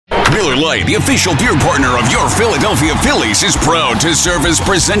Miller Lite, the official beer partner of your Philadelphia Phillies, is proud to serve as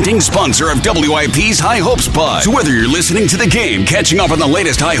presenting sponsor of WIP's High Hopes Pod. So whether you're listening to the game, catching up on the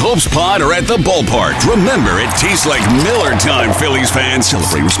latest High Hopes Pod, or at the ballpark, remember it tastes like Miller time, Phillies fans.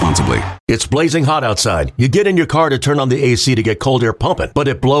 Celebrate responsibly. It's blazing hot outside. You get in your car to turn on the AC to get cold air pumping, but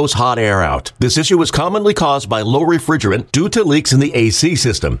it blows hot air out. This issue is commonly caused by low refrigerant due to leaks in the AC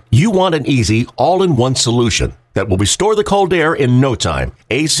system. You want an easy, all-in-one solution that will restore the cold air in no time.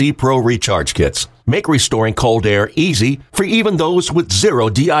 AC Pro Recharge Kits make restoring cold air easy for even those with zero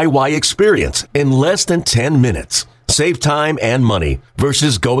DIY experience in less than 10 minutes. Save time and money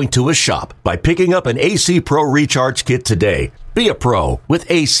versus going to a shop by picking up an AC Pro Recharge Kit today. Be a pro with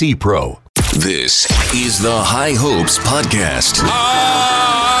AC Pro. This is the High Hopes Podcast.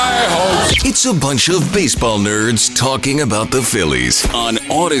 High Hopes. It's a bunch of baseball nerds talking about the Phillies on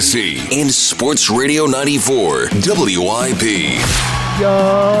Odyssey and Sports Radio 94 WIP.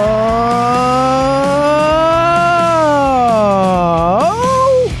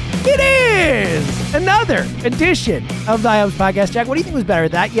 Yo, it is another edition of the High Hopes Podcast. Jack, what do you think was better,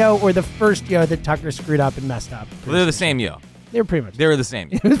 that yo or the first yo that Tucker screwed up and messed up? Well, they're the same yo. They're pretty much. They were the same.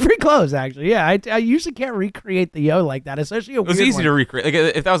 It was pretty close, actually. Yeah, I usually can't recreate the yo like that, especially a weird one. It was easy to recreate. Like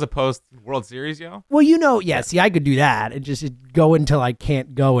if that was a post-World Series yo. Well, see, I could do that and just go until I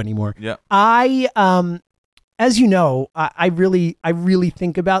can't go anymore. Yeah. As you know, I really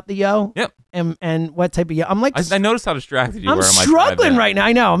think about the yo. Yep. And what type of yo. I'm like, I noticed how distracted you were. I'm struggling right now.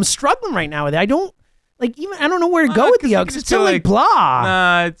 I know. I'm struggling right now with it. I don't know where to go with the yo because it's still like blah.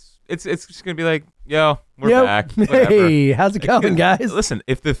 Nah, it's just gonna be like, yo, we're back. Whatever. Hey, how's it going, guys? Listen,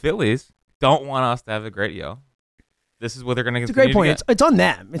 if the Phillies don't want us to have a great yo, this is what they're gonna It's a continue great point. to get. It's on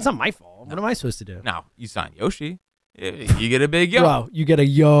them. It's not my fault. What am I supposed to do? Now you sign Yoshi, you get a big yo. Well, you get a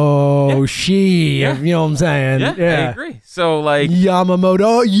Yoshi. Yeah. You know what I'm saying? Yeah, I agree. So like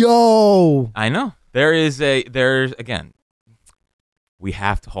Yamamoto, yo. I know there's again. We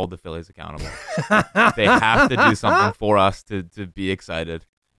have to hold the Phillies accountable. They have to do something for us to be excited.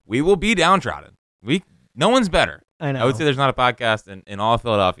 We will be downtrodden. No one's better. I know. I would say there's not a podcast in all of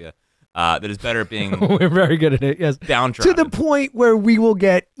Philadelphia that is better at being We're very good at it, yes. downtrodden. To the point where we will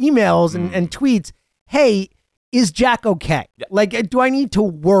get emails and tweets, hey, is Jack okay? Yeah. Like, do I need to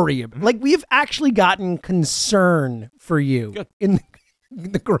worry? Like, we have actually gotten concern for you Good. in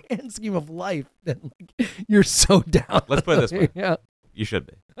the grand scheme of life that like, you're so down. Let's put it this way. Yeah. You should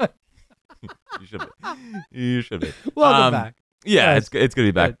be. You should be. Welcome back. Yeah, Yes. it's good to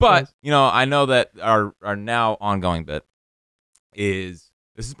be back. Yes, But, yes. I know that our now ongoing bit is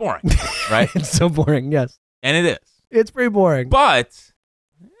this is boring, right? It's so boring, yes. And it is. It's pretty boring. But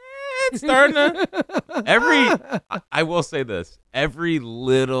it's starting to I will say this. Every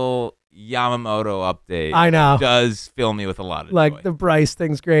little Yamamoto update I know. does fill me with a lot of Like joy. the Bryce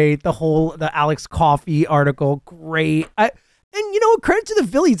thing's great. The Alex Coffey article, great. And credit to the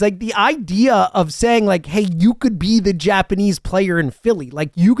Phillies, like the idea of saying like, hey, you could be the Japanese player in Philly.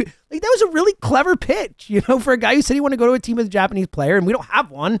 Like you could, like that was a really clever pitch, for a guy who said he wanted to go to a team with a Japanese player and we don't have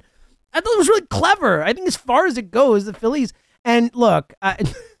one. I thought it was really clever. I think as far as it goes, the Phillies, and look, I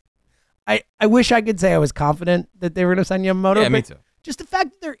wish I could say I was confident that they were going to sign Yamamoto. Yeah, me but too. Just the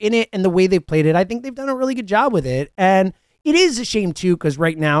fact that they're in it and the way they played it, I think they've done a really good job with it. And it is a shame too, because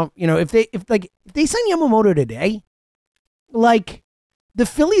right now, if they sign Yamamoto today, like the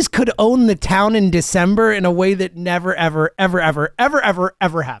Phillies could own the town in December in a way that never, ever, ever, ever, ever, ever,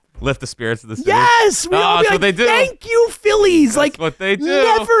 ever happened. Lift the spirits of the city. Yes, we all be that's like, what they do. thank you, Phillies. That's like what they do.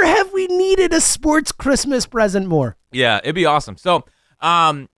 Never have we needed a sports Christmas present more. Yeah, it'd be awesome. So,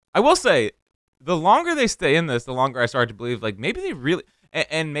 I will say, the longer they stay in this, the longer I start to believe, like maybe they really,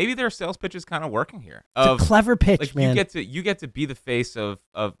 and maybe their sales pitch is kind of working here. It's a clever pitch, like, man. You get to be the face of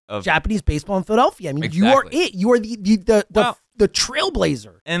Japanese baseball in Philadelphia. I mean, Exactly. you are it. You are the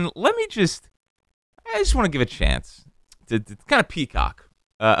trailblazer. And I just want to give a chance to kind of peacock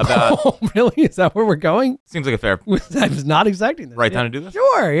about. Oh, really? Is that where we're going? Seems like a fair I was not expecting this. right Yeah. time to do this.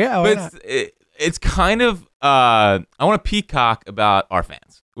 Sure, yeah. why not? But it's kind of I want to peacock about our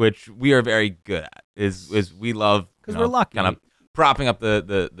fans, which we are very good at. Is we love 'Cause we're lucky. kind of propping up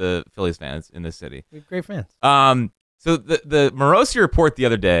the Phillies fans in this city. We have great fans. So the Morosi report the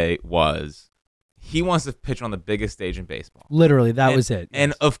other day was he wants to pitch on the biggest stage in baseball. Literally, that was it.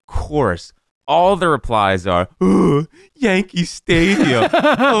 And of course, all the replies are, "Oh, Yankee Stadium."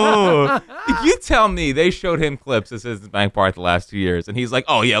 If you tell me they showed him clips at Citizens Bank Park the last 2 years, and he's like,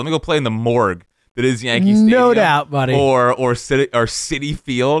 "Oh yeah, let me go play in the morgue that is Yankee Stadium." No doubt, buddy. Or Citi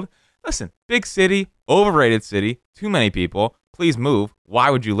Field. Listen, big city, overrated city, too many people. Please move. Why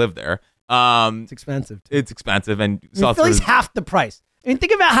would you live there? It's expensive. Too. It's expensive, and I mean, Philly's half the price. I mean,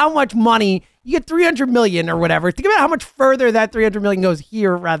 think about how much money you get, $300 million or whatever. Think about how much further that $300 million goes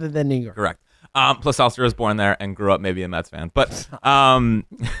here rather than New York. Correct. Plus, Salcer was born there and grew up maybe a Mets fan. But,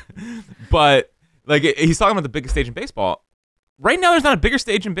 but like he's talking about the biggest stage in baseball. Right now, there's not a bigger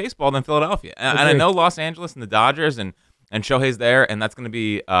stage in baseball than Philadelphia. And I know Los Angeles and the Dodgers and Shohei's there, and that's going to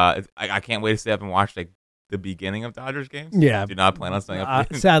be. I can't wait to stay up and watch like the beginning of Dodgers games. Yeah. Do not plan on staying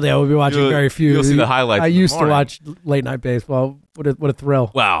up. Sadly, I will be watching very few. You'll see the highlights. I used to watch late night baseball. What a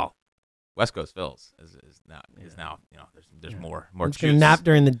thrill. Wow. West Coast Phils is now there's more I'm juice. gonna nap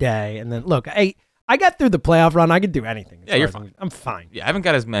during the day, and then look, I got through the playoff run. I could do anything. Yeah, you're fine. I'm fine. Yeah, I haven't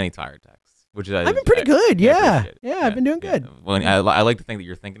got as many tired texts, which is I've been pretty good. Yeah, I've been doing good. Well, I like to think that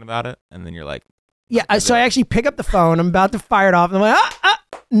you're thinking about it, and then you're like, yeah. So I actually pick up the phone. I'm about to fire it off, and I'm like,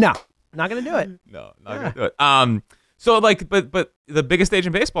 no, not gonna do it. No, not gonna do it. So like, but the biggest stage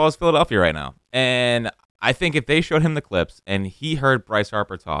in baseball is Philadelphia right now, and I think if they showed him the clips and he heard Bryce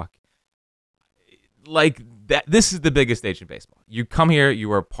Harper talk, like that, this is the biggest stage in baseball. You come here,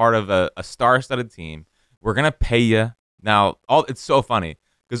 you are part of a star-studded team. We're gonna pay you now. It's so funny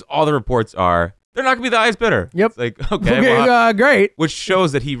because all the reports are they're not gonna be the highest bidder. Yep. It's like okay, great. Which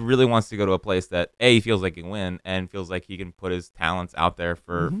shows that he really wants to go to a place that he feels like he can win and feels like he can put his talents out there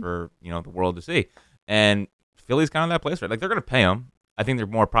for the world to see. And Philly's kind of that place, right? Like they're gonna pay him. I think they're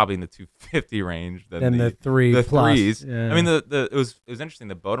more probably in the 250 range than the three the plus. threes. Yeah. I mean, it was interesting.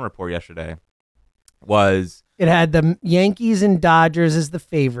 The Bowden report yesterday was it had the Yankees and Dodgers as the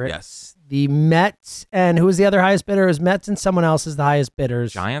favorite. Yes. The Mets and who was the other highest bidder? It was Mets and someone else as the highest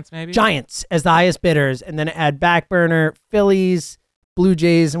bidders. Giants, maybe? Giants as the highest bidders. And then it had backburner, Phillies, Blue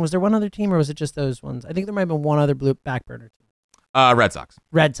Jays. And was there one other team or was it just those ones? I think there might have been one other backburner team. Red Sox.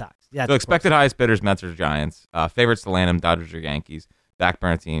 Red Sox. Yeah. So expected highest bidders, Mets or Giants. Favorites to land them, Dodgers or Yankees.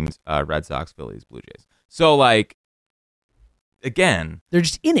 Backburner teams, Red Sox, Phillies, Blue Jays. So, like, again. They're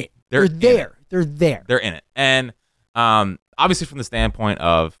just in it. They're there. They're there. They're in it. And obviously from the standpoint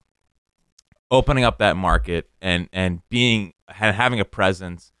of opening up that market and having a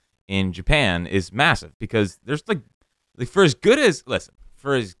presence in Japan is massive because there's like for as good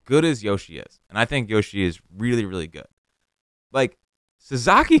as Yoshi is, and I think Yoshi is really, really good. Like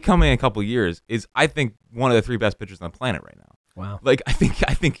Sasaki coming in a couple years is, I think, one of the three best pitchers on the planet right now. Wow. Like I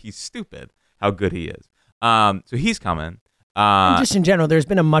think he's stupid how good he is. So he's coming. And just in general, there's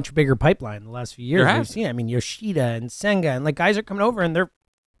been a much bigger pipeline in the last few years. There has. We've seen, I mean, Yoshida and Senga and like guys are coming over and they're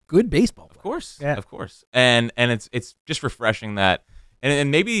good baseball players. Of course, yeah. Of course. And it's just refreshing that,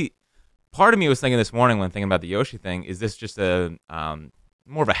 and maybe part of me was thinking this morning when thinking about the Yoshi thing, is this just a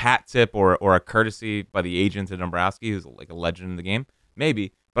more of a hat tip or a courtesy by the agent to Dombrowski, who's like a legend in the game?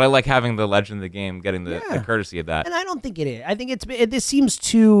 Maybe. But I like having the legend of the game getting the courtesy of that. And I don't think it is. I think this seems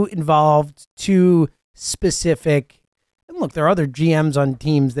too involved, too specific. And look, there are other GMs on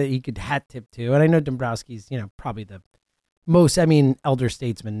teams that he could hat tip to. And I know Dombrowski's, probably the most, elder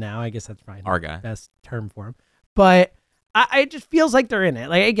statesman now. I guess that's probably our the guy. Best term for him. But it just feels like they're in it.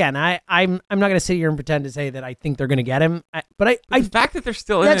 Like, again, I'm not going to sit here and pretend to say that I think they're going to get him. But the fact that they're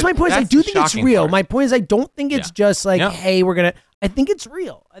still in it, that's my point. I do think it's real. My point is I don't think it's just like, hey, we're going to. I think it's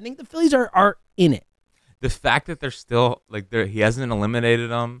real. I think the Phillies are in it. The fact that they're still like he hasn't eliminated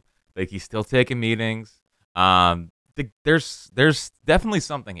them. Like he's still taking meetings. There's definitely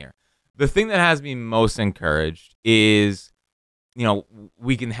something here. The thing that has me most encouraged is,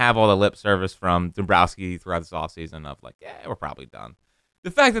 we can have all the lip service from Dombrowski throughout this offseason of like, yeah, we're probably done.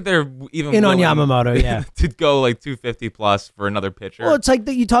 The fact that they're even on Yamamoto, yeah, to go like 250 plus for another pitcher. Well, it's like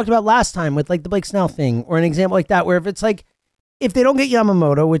that you talked about last time with like the Blake Snell thing, or an example like that, where if it's like if they don't get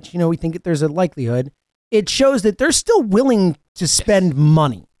Yamamoto, which we think there's a likelihood, it shows that they're still willing to spend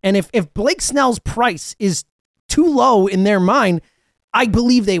money. And if Blake Snell's price is too low in their mind, I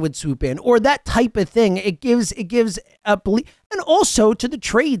believe they would swoop in, or that type of thing. It gives a belief, and also to the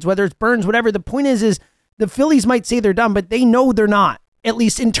trades, whether it's Burns, whatever. The point is the Phillies might say they're done, but they know they're not. At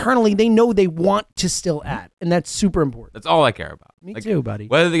least internally, they know they want to still add, and that's super important. That's all I care about. Me too, buddy.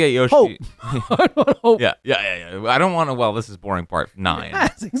 Whether they get Yoshi, hope. Yeah. I don't want to. Well, this is boring part 9.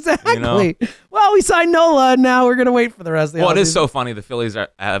 Yes, exactly. Well, we signed Nola, and now we're gonna wait for the rest of the. Well, it is so funny. The Phillies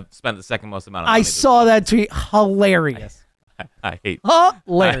have spent the second most amount of money. I saw that tweet. Hilarious. I hate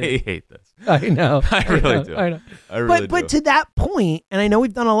this. I know. I really do. I know. I really but to that point, and I know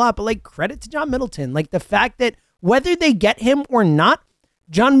we've done a lot, but like credit to John Middleton, like the fact that whether they get him or not,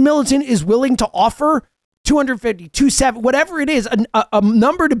 John Middleton is willing to offer 250, 270, whatever it is, a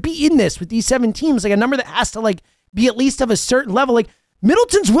number to be in this with these 7 teams, like a number that has to like be at least of a certain level. Like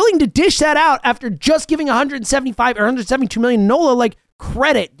Middleton's willing to dish that out after just giving 175 or 172 million Nola. Like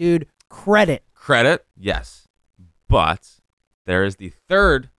credit, dude, credit. Credit, yes, but there is the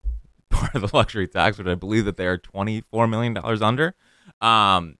third part of the luxury tax, which I believe that they are $24 million under.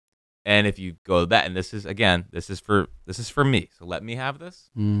 And if you go that, and this is for me. So let me have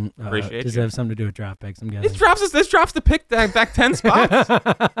this. Appreciate Does you. it have something to do with draft picks? I'm guessing. This drops the pick back 10 spots.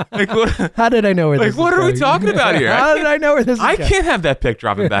 Like what? How did I know where this is What are we going? talking about here? How did I know where this is I going? can't have that pick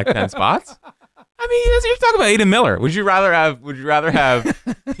dropping back 10 spots. I mean, you're talking about Aiden Miller. Would you rather have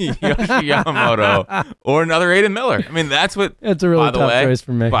Yoshi Yamamoto or another Aiden Miller? I mean, that's what. It's a really tough choice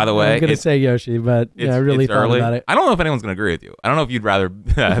for me. By the way, I'm going to say Yoshi, but I really it's thought early. about it. I don't know if anyone's going to agree with you. I don't know if you'd rather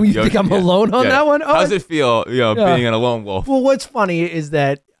have You Yoshi. think I'm alone on that one? Oh, How does it feel, being an lone wolf? Well, what's funny is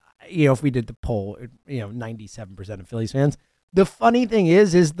that, if we did the poll, 97% of Phillies fans. The funny thing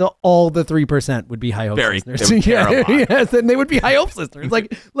is all the 3% would be High Hopes listeners. They would care a lot. Yes, and they would be High Hopes listeners. Like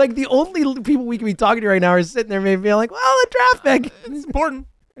the only people we can be talking to right now are sitting there maybe being like, well, a draft pick. It's important.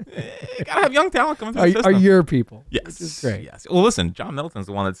 You gotta have young talent coming through the Are system. your people? Yes, Which is great. Yes. Well, listen, John Middleton's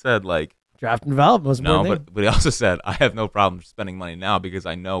the one that said Draft and develop, most no, important thing. but he also said I have no problem spending money now because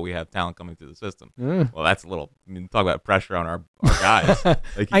I know we have talent coming through the system. Well, that's a little. I mean, talk about pressure on our guys.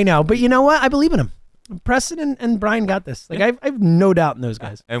 I know, but you know what? I believe in him. Preston and Brian got this. I've no doubt in those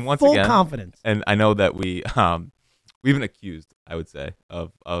guys. And once full again, confidence. And I know that we've been accused, I would say,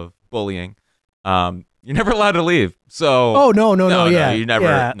 of bullying. You're never allowed to leave. So Oh no, yeah. you never.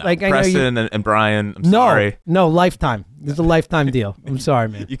 Yeah. No. Like I know Preston and Brian. I'm sorry. No, lifetime. This is a lifetime deal. I'm sorry,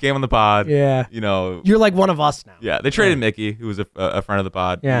 man. You came on the pod. Yeah. You're like one of us now. Yeah, they traded Mickey, who was a friend of the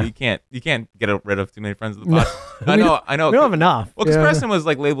pod. Yeah. You can't get rid of too many friends of the pod. I know. We don't have enough. Well, because Preston was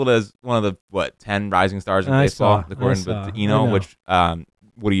labeled as one of the 10 rising stars in baseball, according to Eno. Which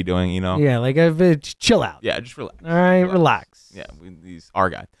what are you doing, Eno? Yeah, chill out. Yeah, just relax. All right, relax. Yeah, he's our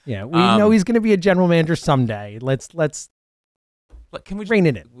guy. Yeah, we know he's going to be a general manager someday. Let's can we rein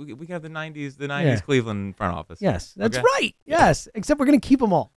it in. We can have the 90s Cleveland front office. Yes, that's Okay. right. Yes, except we're going to keep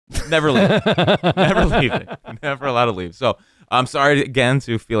them all. Never leave. Never leaving. Never allowed to leave. So I'm sorry again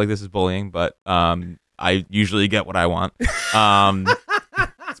to feel like this is bullying, but I usually get what I want.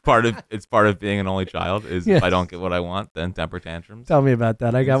 It's part of being an only child. Is Yes. if I don't get what I want, then temper tantrums. Tell me about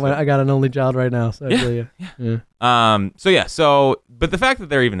that. I got an only child right now. So I feel you. But the fact that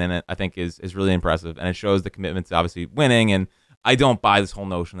they're even in it, I think, is really impressive, and it shows the commitment to obviously winning. And I don't buy this whole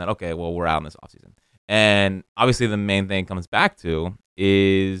notion that okay, well, we're out in this offseason. And obviously, the main thing it comes back to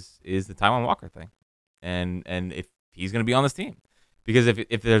is the Taijuan Walker thing, and if he's going to be on this team, because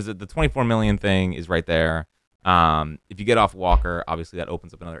if there's the $24 million thing is right there. If you get off Walker, obviously that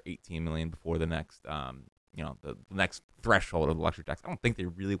opens up another $18 million before the next, the next threshold of the luxury tax. I don't think they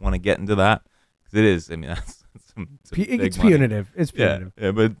really want to get into that because it is. I mean, that's It's punitive. It's punitive.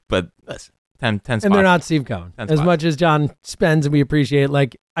 Yeah, but listen, 10 spots. And they're not Steve Cohen. As much as John spends, and we appreciate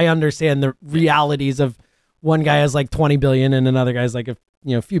it, I understand the realities of one guy has 20 billion and another guy's a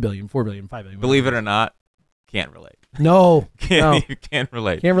few billion, 4 billion, 5 billion. Believe it or not, can't relate. No, You can't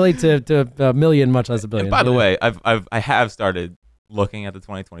relate. Can't relate to a million, much less a billion. And by the way, I have started looking at the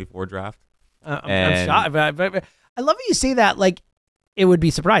 2024 draft. I'm shocked. I love how you say that it would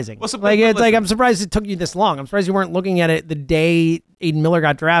be surprising. Well, I'm surprised it took you this long. I'm surprised you weren't looking at it the day Aiden Miller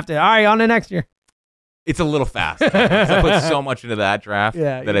got drafted. All right, on to next year. It's a little fast. I put so much into that draft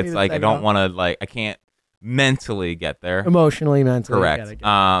that it's I don't want to I can't mentally get there. Emotionally, mentally. Correct.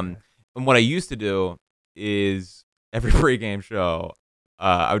 And what I used to do is every pregame show,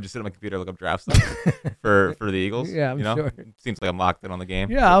 I would just sit on my computer, look up draft stuff for the Eagles. Yeah, I'm sure. It seems like I'm locked in on the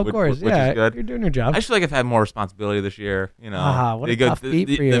game. Yeah, of course. Which is good. You're doing your job. I just feel like I've had more responsibility this year. What a tough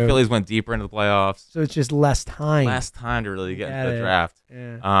beat for you. The Phillies went deeper into the playoffs. So it's just less time. To really get into the draft.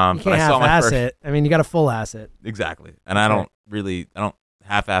 Yeah. You can't half-ass it. I mean, you got a full ass it. Exactly. And I don't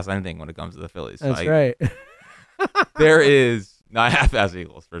half-ass anything when it comes to the Phillies. That's right. There is... No, I half-ass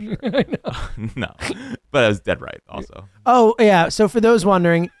Eagles for sure. I know. No, but I was dead right also. Oh, yeah. So for those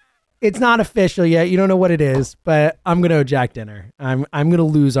wondering, it's not official yet. You don't know what it is, but I'm going to Jack dinner. I'm going to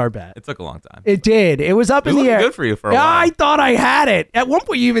lose our bet. It took a long time. It did. It was up in the air. Good for you for a while. I thought I had it. At one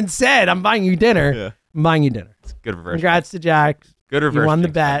point, you even said, I'm buying you dinner. Yeah. I'm buying you dinner. It's good reverse. Congrats to Jack. Good reverse. You won the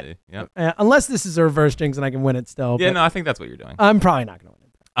jinx, bet. Andy. Yep. Unless this is a reverse jinx and I can win it still. Yeah, but no, I think that's what you're doing. I'm probably not going to win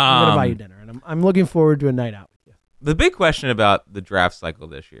it. I'm going to buy you dinner, and I'm looking forward to a night out with you. The big question about the draft cycle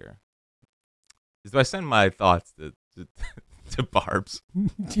this year is, do I send my thoughts to Barb's?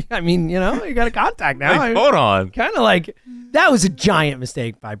 I mean, you got a contact now. Hold on. Kind of that was a giant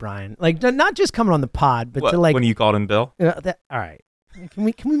mistake by Brian. Not just coming on the pod, but when you called him Bill? All right. Can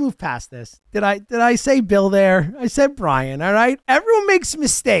we move past this? Did I say Bill there? I said Brian. All right. Everyone makes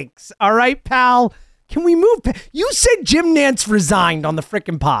mistakes. All right, pal. Can we move? You said Jim Nantz resigned on the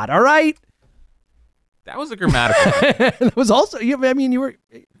frickin' pod. All right. That was a grammatical thing. That was also. You were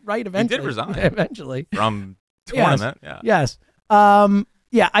right. Eventually, did resign. Eventually, From tournament. Yeah. Yes.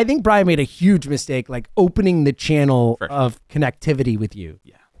 Yeah, I think Brian made a huge mistake, like opening the channel of connectivity with you.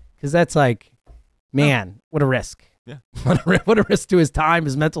 Yeah. Because that's like, man, what a risk. Yeah. What a risk to his time,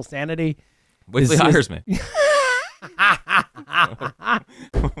 his mental sanity. Wait till he hires me. Wait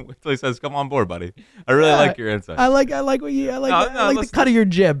till he says, "Come on board, buddy." I really like your insight. I like what you. I like the cut of your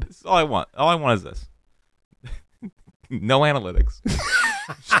jib. This is all I want. All I want is this. No analytics.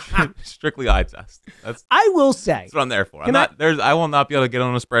 Strictly eye test. I will say. That's what I'm there for. I will not be able to get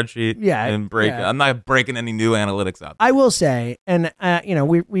on a spreadsheet and break. Yeah. I'm not breaking any new analytics out. I will say, and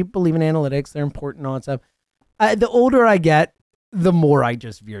we believe in analytics. They're important and all that stuff. The older I get, the more I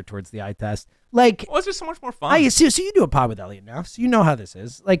just veer towards the eye test. Like, well, it's just so much more fun. So you do a pod with Elliot now, so you know how this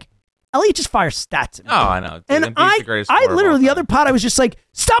is. Like, Elliot just fires stats at me. Oh, I know. Dude, and I literally, the other pod, I was just like,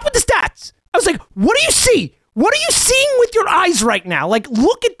 stop with the stats. I was like, what do you see? What are you seeing with your eyes right now? Like,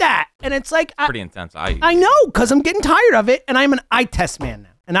 look at that. And it's like, pretty intense. I know, because I'm getting tired of it, and I'm an eye test man now.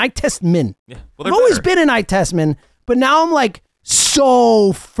 An eye test min. Yeah. Well, I've always been an eye test min, but now I'm like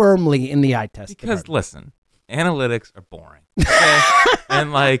so firmly in the eye test. Because listen, analytics are boring. Okay?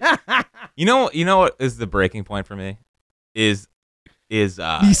 And like, you know what is the breaking point for me? Is the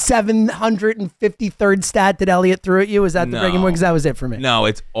 753rd stat that Elliot threw at you? Is that the breaking point? Because that was it for me. No,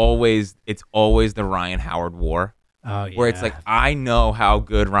 it's always the Ryan Howard war. Oh, yeah. Where it's like, I know how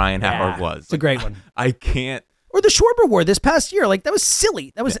good Ryan Howard was. It's a great one. I can't. Or the Schwarber war this past year. Like, that was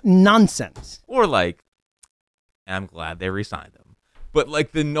silly. That was nonsense. Or like, I'm glad they re-signed him. But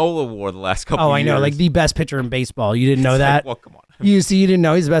like the Nola war the last couple of years. Oh, I know. Like the best pitcher in baseball. You didn't know that? Like, well, come on. You didn't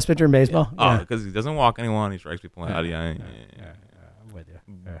know he's the best pitcher in baseball? Yeah. Oh, because he doesn't walk anyone. He strikes people out. Yeah. I'm with you.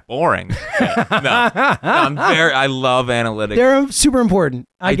 Boring. No, I love analytics. They're super important.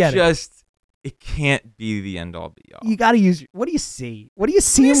 I get it. It can't be the end all be all. You got to use. What do you see? What do you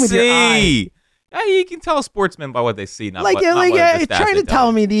see with your eyes? Yeah, you can tell sportsmen by what they see, not what the stats trying to tell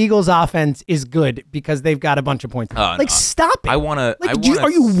you. me the Eagles' offense is good because they've got a bunch of points. No. Stop it! I want to.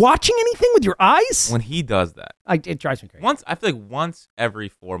 Are you watching anything with your eyes? When he does that, it drives me crazy. I feel like once every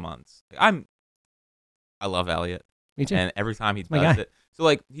 4 months. I love Elliot. Me too. And every time he does it, so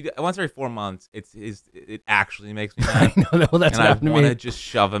like once every 4 months, it actually makes me mad. I know. That's what happened to me. I want to just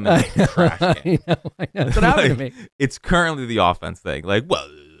shove him in the trash can. I know. That's what happened to me. It's currently the offense thing. Like, well,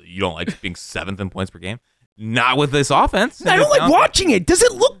 you don't like being 7th in points per game. Not with this offense. I don't like watching it. Does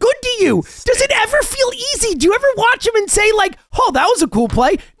it look good to you? Does it ever feel easy? Do you ever watch him and say like, "Oh, that was a cool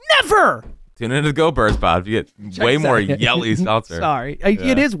play"? Never. Tune into the Go Birds pod. You get way more yelly seltzer. Sorry,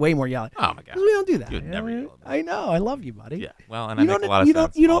 it is way more yelly. Oh my god, we don't do that. You'd never yell. I know. I love you, buddy. Yeah. Well, and I make a lot of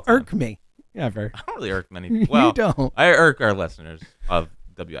sense. You don't irk me ever. I don't really irk many people. Well, you don't. I irk our listeners of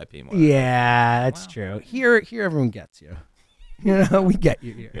WIP more. Yeah, that's true. Here, everyone gets you. You know, we get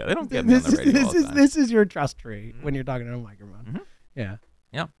you here. Yeah, they don't get me on the radio all the time. This is your trust tree when you're talking to a microphone. Mm-hmm. Yeah.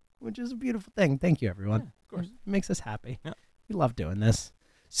 Yeah. Which is a beautiful thing. Thank you, everyone. Yeah, of course. It makes us happy. Yeah. We love doing this.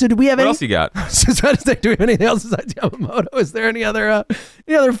 So do we have what else you got? Do we have anything else besides Yamamoto? Is there any other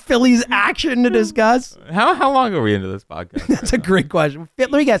Phillies action to discuss? How long are we into this podcast? That's a great question. Let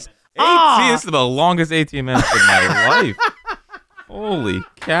me guess. This is the longest 18 minutes of my life. Holy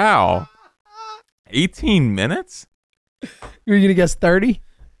cow. 18 minutes? You were going to guess 30?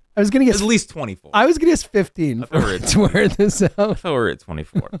 I was going to guess... At least 24. I was going to guess 15 to wear this out. I thought we were at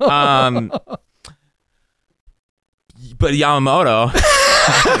 24. But Yamamoto...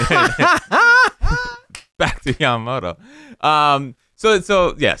 Back to Yamamoto. So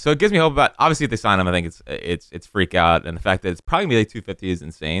it gives me hope about... Obviously, if they sign him, I think it's freak out. And the fact that it's probably going to be like 250 is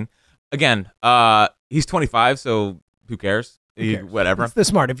insane. Again, he's 25, so who cares? Whatever. It's the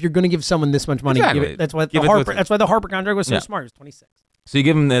smart. If you're going to give someone this much money, exactly. give it. That's why the Harper contract was so smart. It's 26. So you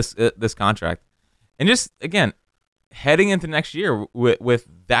give him this contract, and just again, heading into next year with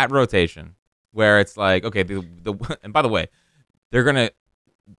that rotation, where it's like, okay, and by the way, they're going to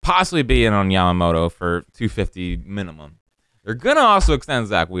possibly be in on Yamamoto for $250 minimum. They're going to also extend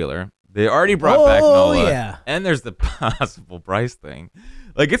Zach Wheeler. They already brought back Nola, yeah. And there's the possible Bryce thing.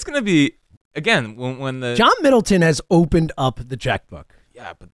 Like it's going to be. Again, when the John Middleton has opened up the checkbook.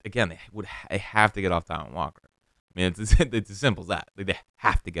 Yeah, but again, they have to get off Taijuan Walker. I mean, it's as simple as that. They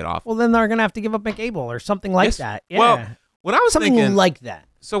have to get off. Well, then they're gonna have to give up McAble or something like that. Yeah. Well, what I was something thinking, like that.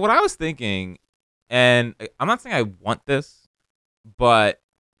 So what I was thinking, and I'm not saying I want this, but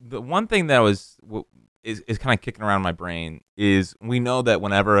the one thing that is kind of kicking around in my brain is we know that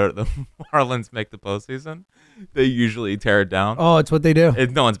whenever the Marlins make the postseason, they usually tear it down. Oh, it's what they do.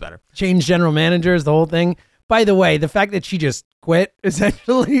 No one's better. Change general managers, the whole thing. By the way, the fact that she just quit,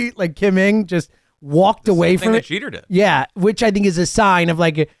 essentially, like Kim Ng just walked away Same from thing it. that Jeter did. Yeah, which I think is a sign of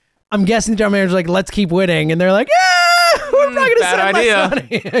like, I'm guessing the general manager's like, let's keep winning, and they're like, yeah, we're not going to bad send idea.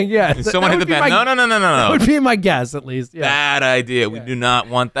 less money. Yeah, Someone hit the bed. No. That would be my guess, at least. Yeah. Bad idea. We do not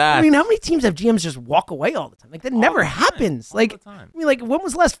want that. I mean, how many teams have GMs just walk away all the time? Like that never the time. happens. All Like, the time. I mean, like when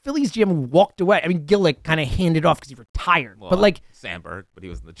was the last Phillies GM who walked away? I mean, Gillick kind of handed off because he retired, Well, but like Sandberg, but he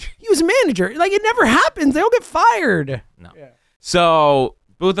was in the he was a manager. Like it never happens. They all get fired. no. So,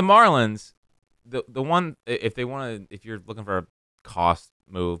 but with the Marlins, the one if you're looking for a cost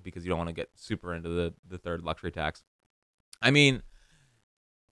move because you don't want to get super into the third luxury tax. I mean,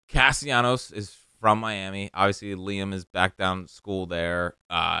 Castellanos is from Miami. Obviously, Liam is back down school there.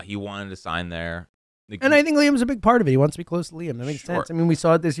 He wanted to sign there. And I think Liam's a big part of it. He wants to be close to Liam. That makes Sure. sense. I mean, we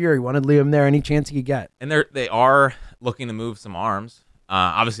saw it this year. He wanted Liam there any chance he could get. And they are looking to move some arms.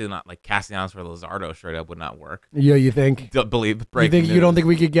 Obviously, not like Castellanos for Luzardo straight up would not work. Yeah, you think? Don't believe the You breaking think you don't news. think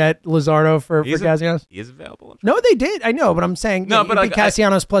we could get Luzardo for He is Castellanos? He is available. No, they did. I know, but I'm saying No, no, but but like,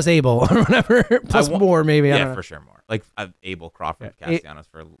 Castellanos plus Abel or whatever, plus more maybe. I don't Yeah, know. for sure more. Like Abel, Crawford, Yeah. Castellanos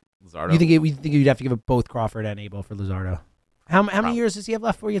for Luzardo. You think we think you'd have to give up both Crawford and Abel for Luzardo? How many Probably. years does he have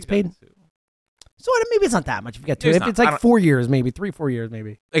left before he gets You paid? got two. So maybe it's not that much if you get two. It's If not. it's I like don't- 4 years, maybe 3-4 years,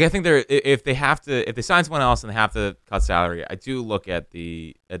 maybe. Like I think if they sign someone else and they have to cut salary, I do look at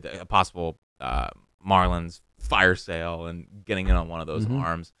a possible Marlins fire sale and getting in on one of those Mm-hmm.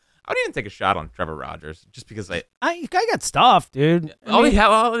 arms. I would even take a shot on Trevor Rogers just because I got stuff, dude. I all mean,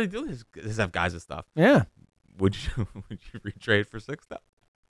 they do is have guys with stuff. yeah. Would you retrade for 6 stuff?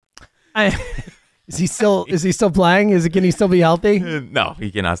 Is he still playing? Can he still be healthy? No,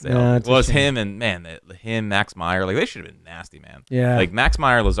 he cannot stay Yeah, healthy. it's a Well, it's shame. him and Max Meyer. Like they should have been nasty, man. Yeah. Like Max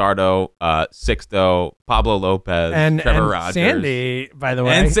Meyer, Luzardo, Sixto, Pablo Lopez, And Trevor Rogers, Sandy, by the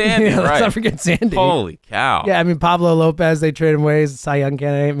way. And Sandy, Yeah, let's right. not forget Sandy. Holy cow! Yeah, I mean Pablo Lopez, they traded him away as a Cy Young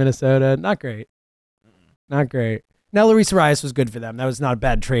candidate, Minnesota. Not great. Not great. Now Luis Arias was good for them. That was not a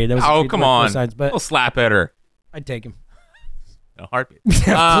bad trade. That was a Oh, trade come worth both on, sides, but little slap hitter, I'd take him. a heartbeat.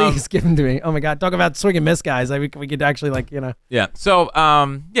 Yeah, please give him to me. Oh my God, talk about swing and miss guys. Like we could actually Yeah. So,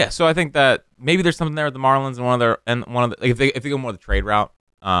 so I think that maybe there's something there with the Marlins and one of the like, if they go more the trade route,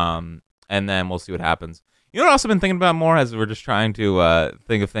 and then we'll see what happens. You know what I've also been thinking about more as we're just trying to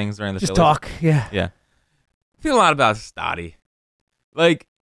think of things during the just Phillies? talk. Yeah. Yeah. I feel a lot about Stotty. Like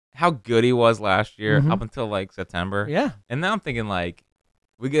how good he was last year Mhm. up until like September. Yeah. And now I'm thinking like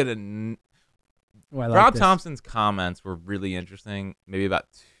we get Oh, I like Rob this. Thompson's comments were really interesting. Maybe about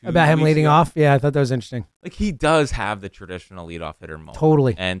 2 About him weeks leading ago. off. Yeah, I thought that was interesting. Like he does have the traditional leadoff hitter moment.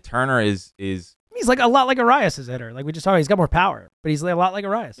 Totally. And Turner is He's like a lot like Arias' hitter. Like we just saw, he's got more power, but he's a lot like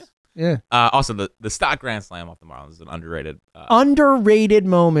Arias. Yeah. also the Stott Grand Slam off the Marlins is an underrated. Underrated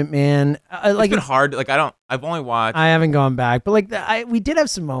moment, man. Like it's been hard. Like I've only watched. I haven't gone back, but like we did have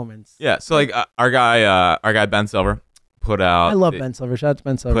some moments. Yeah. So like our guy Ben Silver put out. I love Ben Silver. Shout out to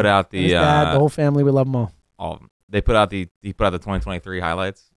Ben Silver. Put out the And his dad, the whole family. We love them all. all of them. He put out the 2023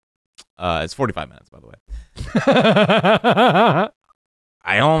 highlights. It's 45 minutes, by the way.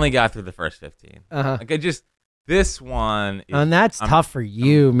 I only got through the first 15. Uh-huh. Like this one. Is, And that's tough for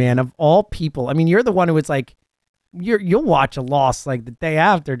you, man. Of all people, I mean, you're the one who was like, you'll watch a loss like the day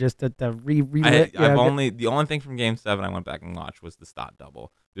after just to relive. the only thing from Game 7 I went back and watched was the Stott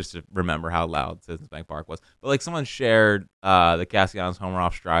double, just to remember how loud Citizens Bank Park was. But like someone shared the Castellanos homer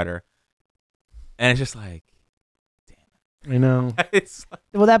off Strider, and it's just like, I know. it's like,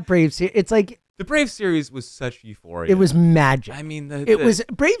 Well, that Braves, it's like the Brave series was such euphoria. it was magic. I mean, It was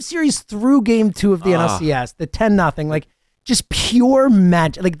Brave series through Game 2 of the NLCS, the 10-0, like just pure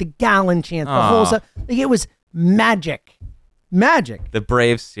magic, like the Gallen chance, the whole stuff. Like it was magic. the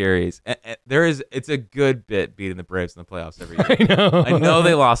Braves series. It's a good bit beating the Braves in the playoffs every year. I know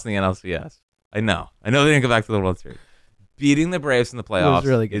they lost in the NLCS. I know they didn't go back to the World Series. Beating the Braves in the playoffs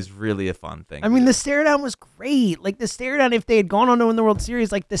really good. is really a fun thing. I mean, the stare down was great. Like the stare down, if they had gone on to win the World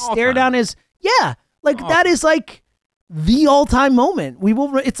Series, like the All stare time. down is, like All that time. is like the all-time moment. We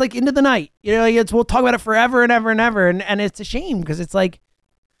will. It's like into the night. You know, like we'll talk about it forever and ever and ever. And it's a shame because it's like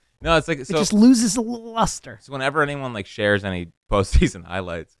no, it's like it just loses a little luster. So whenever anyone like shares any postseason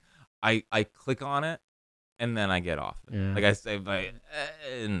highlights, I click on it and then I get off. Yeah. Like I say,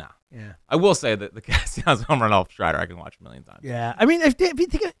 no. Yeah. I will say that the Castellanos home run off Strider I can watch a million times. Yeah. I mean, if you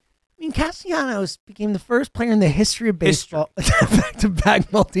think of, Castellanos became the first player in the history of baseball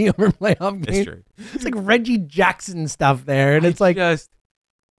back-to-back multi-homer playoff game. History. It's like Reggie Jackson stuff there, and it's like, just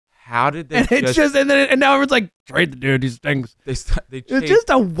how did they? and it's just, and now everyone's like, trade the dude, he stinks. They It's chased, just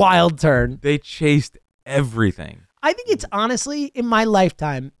a wild turn. they chased everything. I think it's honestly, in my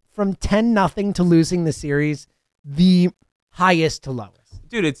lifetime, from 10-0 to losing the series, the highest to lowest.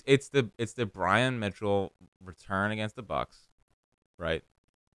 Dude, it's the Brian Mitchell return against the Bucks, right?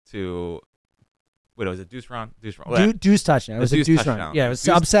 Was it Deuce run? Deuce touchdown. It was a Deuce touchdown. run. Yeah, it was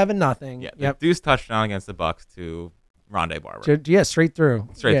sub 7-0. Yeah, Yep. Deuce touchdown against the Bucks to Rondé Barber. Yeah, straight through.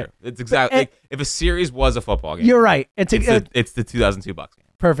 Straight through. It's exactly like, if a series was a football game. You're right. It's the 2002 Bucks game.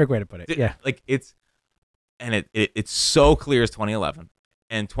 Perfect way to put it. Yeah. Like it's so clear as 2011,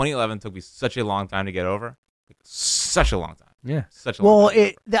 and 2011 took me such a long time to get over. Like, such a long time. Yeah. Such a long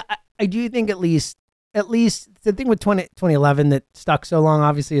time. I do think at least the thing with 2011 that stuck so long,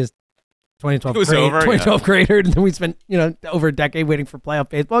 obviously, is 2012. It was over. 2012 cratered, and then we spent over a decade waiting for playoff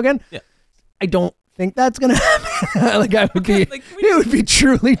baseball again. Yeah. I don't think that's gonna happen. Like it would be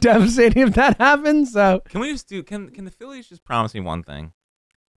truly devastating if that happens. So can we just do? Can the Phillies just promise me one thing?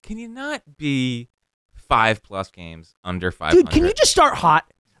 Can you not be 5+ games under 500? dude, can you just start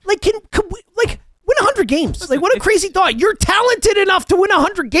hot? Like can we win 100 games? Like what a crazy thought. You're talented enough to win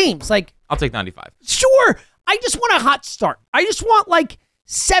 100 games. Like I'll take 95. Sure. I just want a hot start. I just want like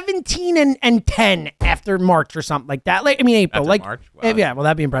 17 and 10 after March or something like that. Like April. After like March? Wow. Yeah, well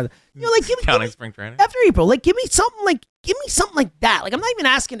that'd be impressive. Like Counting spring training? after April. Like give me something like that. Like I'm not even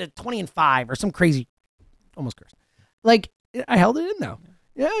asking to 20-5 or some crazy almost cursed. Like I held it in though.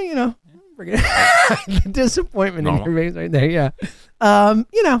 Yeah, the disappointment in your face right there. Yeah.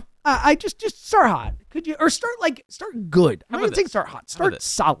 I just start hot. Could you start good? I'm not even saying start hot. Start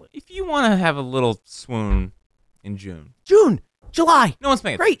solid. If you want to have a little swoon in June, July. No one's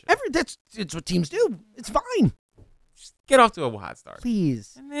paying Great. attention. It's what teams do. It's fine. Just get off to a hot start.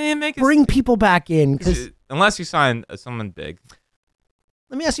 Please. And then bring people back in. Unless you sign someone big.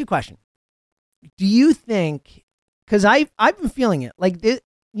 Let me ask you a question. Do you think, because I've been feeling it, like this,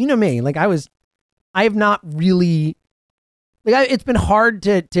 me, like I have not really, it's been hard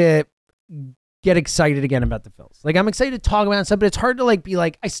to get excited again about the Phils. Like I'm excited to talk about stuff, but it's hard to be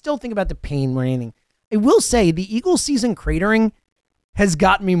I still think about the pain more than anything. I will say the Eagles season cratering has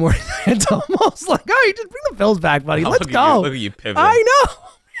gotten me more. It's almost like, all right, just bring the Phils back, buddy. Let's go. Look at you pivoting. I know.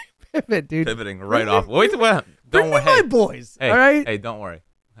 Pivot, dude. Pivoting right off. Wait, don't bring worry. my boys. Hey, all right. Hey, don't worry.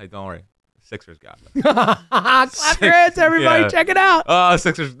 Sixers got it. Clap your hands, everybody. Yeah. Check it out. Oh,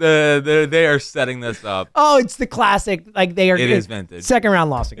 Sixers. They are setting this up. Oh, it's the classic. Like they are. It is vintage. Second round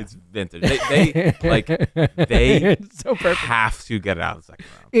loss again. It's vintage. They so have to get it out of the second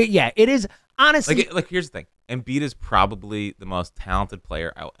round. Yeah, it is. Honestly, like here's the thing. Embiid is probably the most talented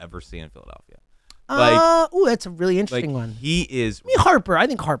player I'll ever see in Philadelphia. That's a really interesting one. He is. Harper. I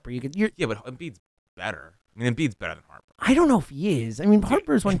think Harper. Yeah, but Embiid's better. Embiid's better than Harper. I don't know if he is.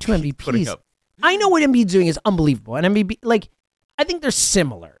 Harper's won 2 MVPs. I know what Embiid's doing is unbelievable, and Embiid, I think they're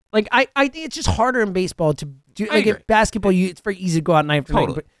similar. I think it's just harder in baseball to do. In basketball, it's very easy to go out night after night.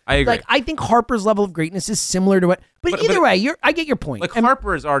 But, I agree. I think Harper's level of greatness is similar to what. But either way, I get your point.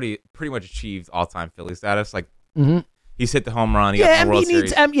 Harper has already pretty much achieved all-time Philly status. He's hit the home run. He got the Embiid World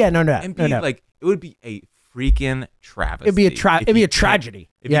Series. Embiid, no. It would be a freaking travesty. It'd be a tragedy.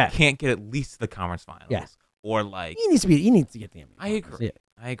 If you can't get at least to the conference finals. Yeah. Or he needs to get the MVP.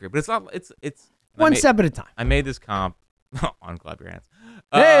 I agree. But it's not. It's one step at a time. I made this comp on Clap Your Hands.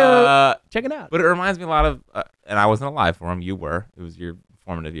 Check it out. But it reminds me a lot of, and I wasn't alive for him. You were. It was your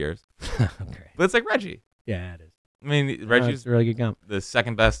formative years. Okay. But it's like Reggie. Yeah, it is. Reggie's a really good comp. The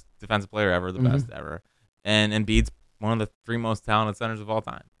second best defensive player ever, the best ever, and Embiid's one of the 3 most talented centers of all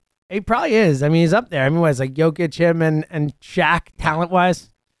time. He probably is. He's up there. What, it's like Jokic, him, and Shaq,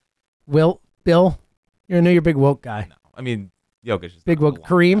 talent-wise? Bill? I know you're a big woke guy. No, Jokic is big woke.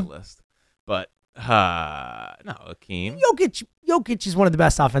 Kareem? List. But, no, Akeem. Jokic is one of the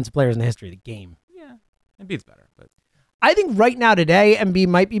best offensive players in the history of the game. Yeah, Embiid's better. But I think right now today, Embiid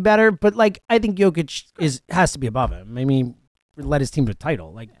might be better, but, I think Jokic has to be above him. Led his team to a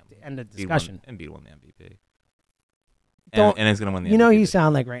title. End of discussion. Embiid won the MVP. And he's gonna win the MVP. You know you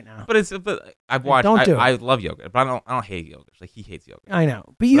sound like right now. But I've watched. I love Jokic, but I don't hate Jokic. He hates Jokic. I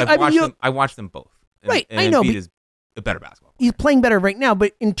know, but I watched them both. Right, and I know. Embiid is a better basketball player. He's playing better right now,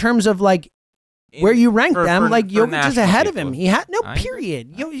 but in terms of where you rank them, Jokic is ahead of him. He had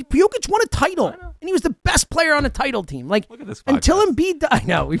period. Jokic won a title, and he was the best player on a title team. Look at this. Until Embiid, I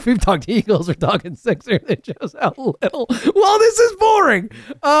know we've talked Eagles, we're talking Sixers. It shows how little. Well, this is boring.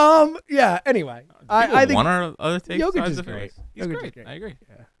 Yeah. Anyway, I think one or other takes. Jokic is great. He's great. I agree.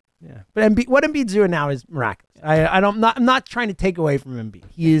 Yeah. But what Embiid's doing now is miraculous. I'm not trying to take away from Embiid.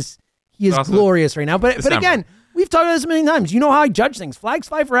 He is glorious right now. But again, we've talked about this a million times. You know how I judge things. Flags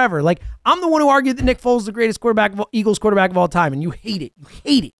fly forever. I'm the one who argued that Nick Foles is the greatest Eagles quarterback of all time, and you hate it.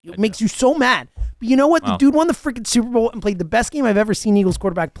 It makes you so mad. But you know what? The dude won the freaking Super Bowl and played the best game I've ever seen Eagles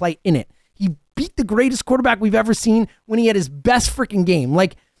quarterback play in it. He beat the greatest quarterback we've ever seen when he had his best freaking game.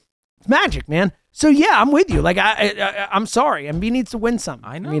 Like, it's magic, man. So yeah, I'm with you. Like, I'm sorry. Embiid needs to win some.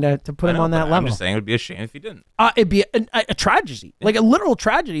 I know. I mean, to put him on that level. I'm just saying it would be a shame if he didn't. It'd be a tragedy, like a literal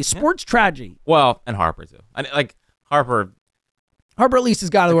tragedy, sports tragedy. Well, and Harper too. Harper at least has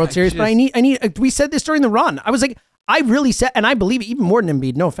got to the World Series, but I need. We said this during the run. I was like, I really said, and I believe it even more than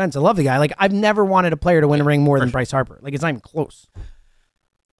Embiid. No offense, I love the guy. Like, I've never wanted a player to win a ring more than Bryce Harper. Like, it's not even close.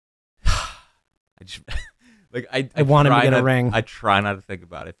 I want him to get a ring. I try not to think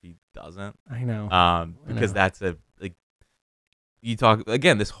about it if he doesn't. I know. Because that's you talk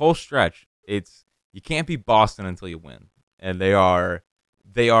again. This whole stretch, you can't beat Boston until you win, and they are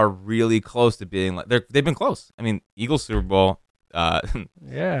really close to being like they've been close. I mean, Eagles Super Bowl.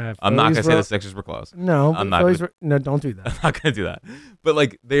 Yeah, I'm not gonna say the Sixers were close. No, I'm not. No, don't do that. I'm not gonna do that. But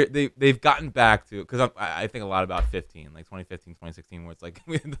like they've gotten back to, because I think a lot about 2015, 2016, where it's like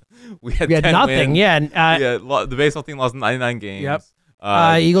we had 10 nothing. Wins. Yeah, the baseball team lost 99 games. Yep.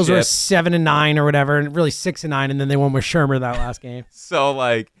 Eagles were 7-9 or whatever, and really 6-9, and then they won with Shermer that last game. So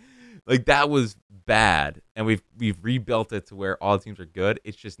like that was bad, and we've rebuilt it to where all the teams are good.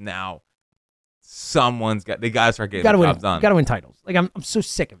 It's just now they gotta start getting the jobs done. You gotta win titles. Like, I'm so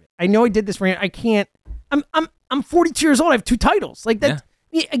sick of it. I know I did this for you. I can't. I'm 42 years old. I have 2 titles. Like that.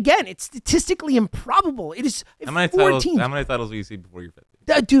 Yeah. Again, it's statistically improbable. It is. How many titles will you see before you're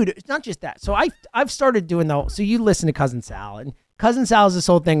 50? Dude, it's not just that. So I've started doing so you listen to Cousin Sal, and Cousin Sal is this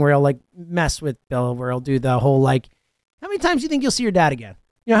whole thing where he'll like mess with Bill, where he'll do the whole like, how many times do you think you'll see your dad again?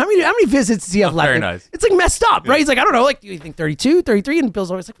 You know, how many visits does he have left? Very nice. It's like messed up, right? He's like, I don't know, like, do you think 32, 33? And Bill's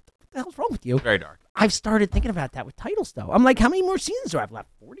always like, what the hell's wrong with you? Very dark. I've started thinking about that with titles, though. I'm like, how many more seasons do I have left?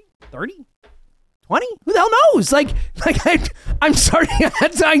 40, 30, 20? Who the hell knows? Like I'm starting.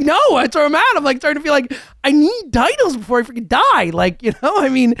 I know that's where I'm at. I'm like starting to feel like I need titles before I freaking die. Like, you know, I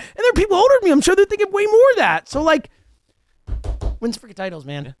mean, and there are people older than me. I'm sure they're thinking way more of that. So like, win some freaking titles,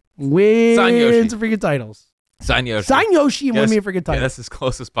 man. Win some freaking titles. Sign Yoshi. Sign Yoshi and win me a freaking title. Yeah, that's as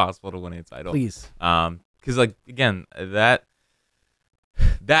close as possible to winning a title. Please. Because like again,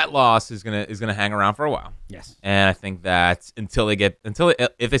 that loss is gonna hang around for a while. Yes. And I think that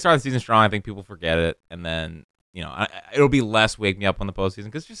if they start the season strong, I think people forget it, and then it'll be less wake me up on the postseason,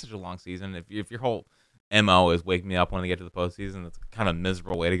 because it's just such a long season. If your whole MO is wake me up when they get to the postseason, it's kind of a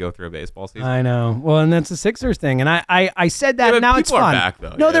miserable way to go through a baseball season. I know. Well, and that's the Sixers thing, and I said that, and now it's fun. Are back,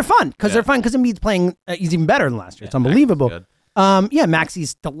 though. No, they're fun because Embiid's playing. He's even better than last year. It's unbelievable.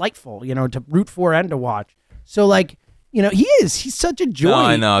 Maxi's delightful. To root for and to watch. So like. He is. He's such a joy. No,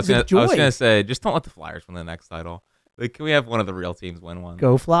 I know. I was gonna say, just don't let the Flyers win the next title. Like, can we have one of the real teams win one?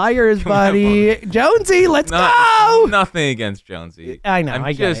 Go Flyers, buddy. Jonesy, let's go. Nothing against Jonesy. I know.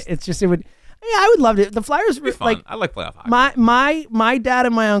 I get it. It's just it would. Yeah, I would love it. The Flyers were like. I like playoff hockey. My dad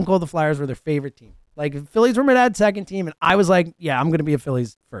and my uncle, the Flyers were their favorite team. Like, Phillies were my dad's second team, and I was like, yeah, I'm gonna be a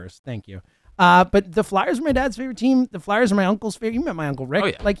Phillies first. Thank you. But the Flyers are my dad's favorite team. The Flyers are my uncle's favorite. You met my Uncle Rick. Oh,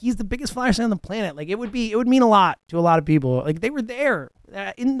 yeah. Like, he's the biggest Flyers fan on the planet. Like, it would mean a lot to a lot of people. Like, they were there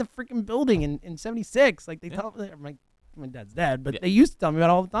in the freaking building in 76. Like, they tell my dad's dead, but they used to tell me about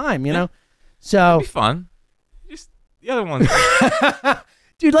it all the time, you know? So. It'd be fun. Just the other ones.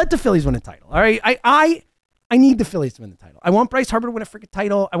 Dude, let the Phillies win a title. All right. I need the Phillies to win the title. I want Bryce Harper to win a freaking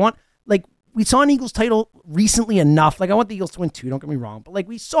title. I want, like, we saw an Eagles title recently enough. Like, I want the Eagles to win 2, don't get me wrong. But, like,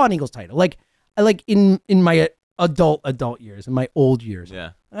 we saw an Eagles title. Like, in my adult years, in my old years.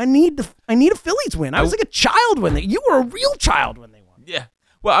 Yeah. I need a Phillies win. I was like a child when you were a real child when they won. Yeah.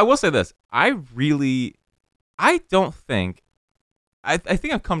 Well, I will say this. I don't think, I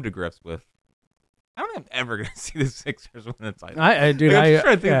think I've come to grips with, I don't think I'm ever going to see the Sixers win the title. I'm just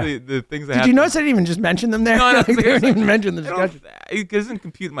trying to think the things that Did you notice I didn't even just mention them there? No, like, they didn't even mention the discussion. It doesn't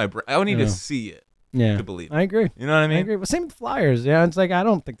compute in my brain. I don't need to see it. Yeah, to believe it. I agree. You know what I mean? I agree. Well, same with the Flyers. Yeah, it's like I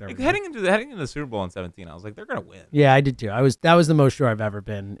don't think they're like, heading into the Super Bowl in 2017. I was like, they're gonna win. Yeah, I did too. That was the most sure I've ever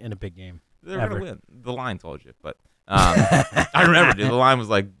been in a big game. They're gonna win. The line told you, but I remember, dude. The line was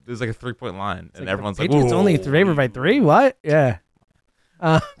like it was like a 3-point line, and everyone's like, "It's only favored by 3." What? Yeah.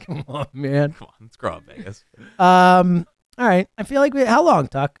 Come on, man. Come on, let's grow up, Vegas. All right. I feel like how long,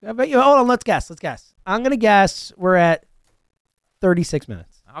 Tuck? I bet you. Hold on. Let's guess. I'm gonna guess we're at 36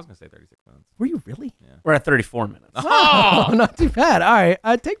 minutes. I was going to say 36 minutes. Were you really? Yeah. We're at 34 minutes. Oh, not too bad. All right.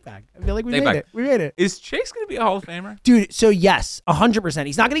 Take back. I feel like we made it. We made it. Is Chase going to be a Hall of Famer? Dude, so yes, 100%.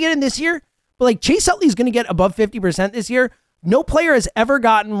 He's not going to get in this year, but like Chase Utley's going to get above 50% this year. No player has ever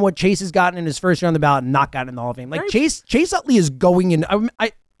gotten what Chase has gotten in his first year on the ballot and not gotten in the Hall of Fame. Like Chase Utley is going in.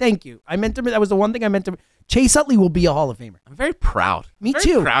 I thank you. I meant to. That was the one thing I meant to. Chase Utley will be a Hall of Famer. I'm very proud. Me Very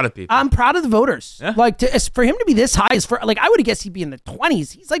too. Proud of people. I'm proud of the voters. Yeah. Like for him to be this high is for like I would have guessed he'd be in the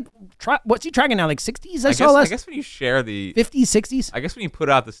 20s. He's like, what's he tracking now? Like 60s? I guess when you share the 50s, 60s. I guess when you put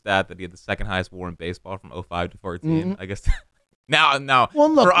out the stat that he had the second highest WAR in baseball from 05 to 14, Mm-hmm. I guess now Well,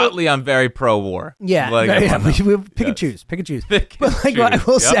 look, for Utley, I'm very pro war. Yeah, Like, we'll pick and Yes. choose. Pick and choose. Pick But and like what I choose.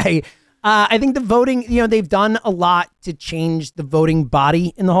 will Yep. say, I think the voting, they've done a lot to change the voting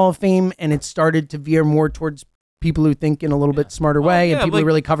body in the Hall of Fame, and it's started to veer more towards people who think in a little bit smarter way and yeah, people who like,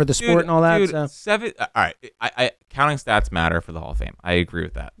 really cover the sport Dude, and all that. dude, So. all right. I counting stats matter for the Hall of Fame. I agree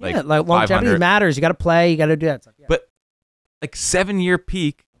with that. Like longevity 500 matters. You got to play. You got to do that stuff. Yeah. But like 7-year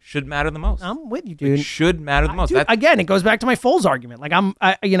peak should matter the most. I'm with you, It dude. should matter the most. Dude, again, it goes back to my Foles argument. Like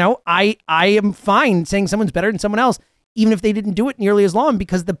I am fine saying someone's better than someone else, even if they didn't do it nearly as long,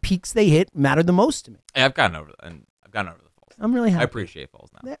 because the peaks they hit matter the most to me. I've gotten over that. And I've gotten over the Foles. I'm really happy. I appreciate Foles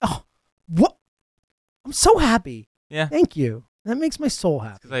now. Oh, what? I'm so happy. Yeah. Thank you. That makes my soul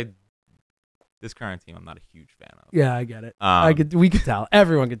happy. Because this current team, I'm not a huge fan of. Yeah, I get it. We could tell.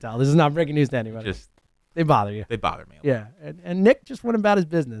 Everyone could tell. This is not breaking news to anybody. Just they bother you. they bother me. Yeah, and Nick just went about his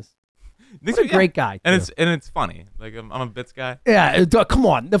business. Nick's What a great guy. and too. it's funny. Like I'm a bits guy. Yeah, come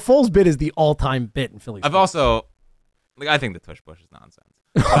on. The Foles bit is the all-time bit in Philly. I've sports. also like I think the tush push is nonsense.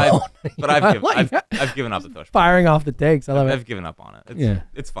 But I've given up the tush push. firing off the takes. I love it. I've given up on it. It's, Yeah.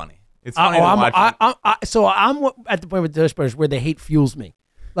 it's funny. It's funny to watch. I'm at the point with Tush Push where the hate fuels me.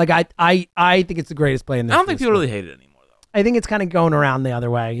 Like I think it's the greatest play in the I don't think history people of really hate it anymore though. sport. I think it's kind of going around the other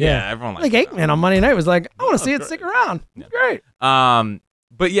way. Yeah, everyone like likes it. Aikman on Monday night was like, I want to see it great. stick around. Yeah. It's great.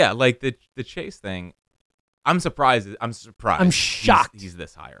 But yeah, like the Chase thing, I'm surprised. I'm shocked. He's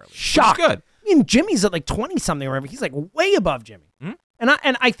this high early. Shocked. Which is good. I mean, Jimmy's at like 20 something or whatever. He's like way above Jimmy. Mhm.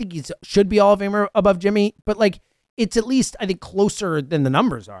 And I think he should be Hall of Famer above Jimmy, but like it's at least I think closer than the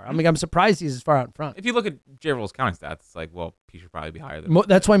numbers are. I mean, I'm surprised he's as far out in front. If you look at J. Roll's counting stats, it's like, well, he should probably be higher than.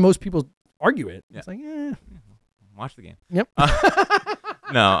 That's why most people argue it. Yeah. It's like, Watch the game. yep.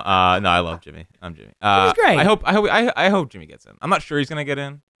 No, I love Jimmy. I'm Jimmy. Jimmy's great. I hope Jimmy gets in. I'm not sure he's gonna get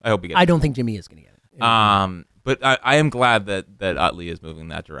in. I hope he gets. I don't think Jimmy is going to get it. But I am glad that Utley is moving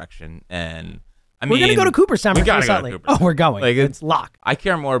that direction, and I We're mean, going to go to Cooperstown. we for gotta Chris go to Utley. Cooperstown. Oh, we're going. Like, it's locked. I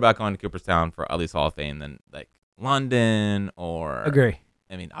care more about going to Cooperstown for Utley's Hall of Fame than like London or. Agree.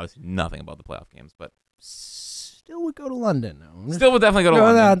 I mean, obviously nothing about the playoff games, but Still would go to London. No. still would definitely go to Throw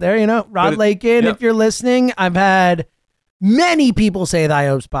it London. out there, Rod Lakin, yep. if you're listening, I've had many people say that I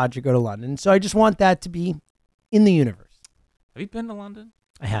hope Spot should go to London. So I just want that to be in the universe. Have you been to London?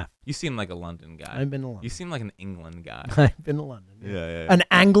 I have. You seem like a London guy. I've been to London. You seem like an England guy. I've been to London. yeah. An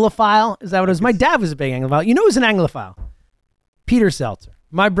Anglophile? Is that what it is? My dad was a big Anglophile. You know who's an Anglophile? Peter Seltzer.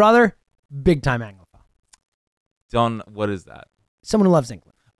 My brother, big time Anglophile. Don, what is that? Someone who loves England.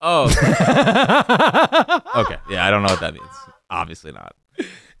 Oh, okay. Yeah, I don't know what that means. Obviously not.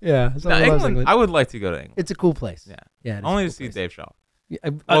 Yeah. No, Someone who loves England. England. I would like to go to England. It's a cool place. Yeah. Yeah. it is Only a to cool see place. Dave Shaw. Yeah,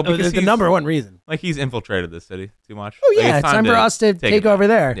 Well, because the he's- number one reason. Like he's infiltrated this city too much. Oh Like, yeah, it's time for us to take it over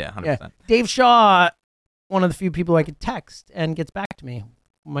back. there. Yeah, 100%. Dave Shaw, one of the few people I could text and gets back to me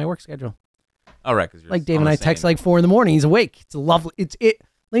on my work schedule. All right, because Like Dave and I text like 4 a.m. He's awake. It's lovely.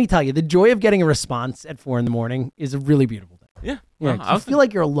 Let me tell you, the joy of getting a response at 4 a.m. is a really beautiful thing. Yeah. Yeah, Well, 'cause you feel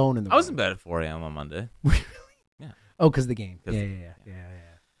like you're alone in the I was in world. bed at 4 a.m. on Monday. Oh, because the game. 'Cause- Yeah.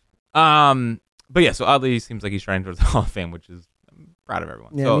 But yeah, so oddly, he seems like he's trying towards the Hall of Fame, which is I'm proud of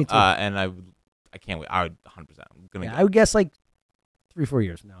everyone. Yeah, so, me too. And I can't wait. I would 100%. I'm gonna Yeah, go. I would guess like 3-4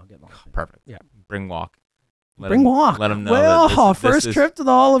 years from now I'll get along. Perfect. Yeah. Bring Walk. Bring Walk. Let him know. Well, that first is, trip to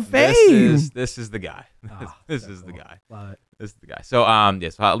the Hall of Fame. This is the guy. Oh, this so is the cool. guy. Love it. This is the guy. So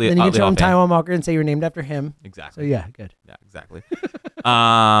yes, Utley, Then you can Utley show Hall him of Fame. Taiwan Walker and say you're named after him. So Exactly. yeah, good. Yeah, exactly.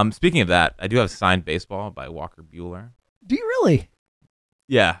 Speaking of that, I do have signed baseball by Walker Bueller. Do you really?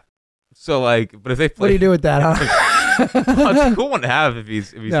 Yeah. So like, but if they play, What do you do with that, huh? Well, it's a cool one to have if he No,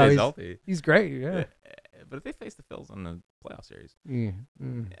 stays he's- healthy. He's great. Yeah. But if they face the Phils in the playoff series, Yeah.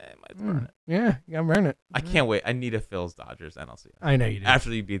 it might burn it. Yeah, you gotta burn it. I can't wait. I need a Phils Dodgers NLCS. I know you do.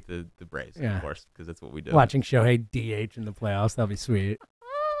 After you beat the Braves, Yeah. of course, because that's what we do. Watching Shohei DH in the playoffs, that'll be sweet.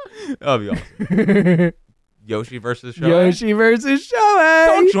 That'll be awesome. Yoshi versus Shohei. Yoshi versus Shohei.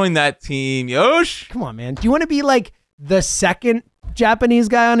 Don't join that team, Yosh. Come on, man. Do you want to be like the second Japanese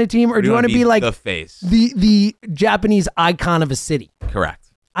guy on a team, or do you want to be like the face? the Japanese icon of a city? Correct.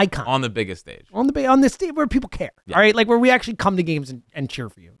 Icon. On the biggest stage. On the stage where people care. Yeah. All right, like where we actually come to games and cheer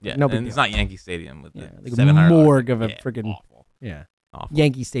for you. Yeah. No big and deal. it's not Yankee Stadium with Yeah, the like a 700 morgue of a yeah, friggin' awful. Yeah. Awful.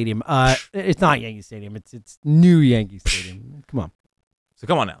 Yankee Stadium. It's not Yankee Stadium. It's new Yankee Stadium. Come on. So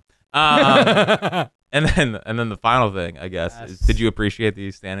come on now. And then the final thing, I guess, is did you appreciate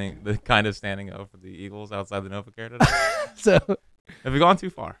the kind of standing O for the Eagles outside the NovaCare today? So Have you gone too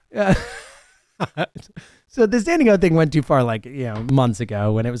far? yeah. So the standing out thing went too far, like, months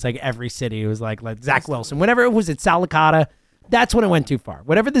ago when it was like every city was like Zach Wilson. Whenever it was at Sal Licata, that's when it went too far.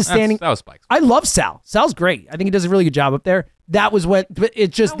 Whatever the standing. That was Spike's. I love Sal. Sal's great. I think he does a really good job up there. That was what, but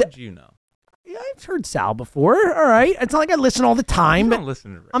it's just. How would you know? Yeah, I've heard Sal before. All right. It's not like I listen all the time, You but don't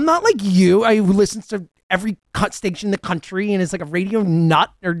listen to radio. I'm not like you. I listen to every cut station in the country and it's like a radio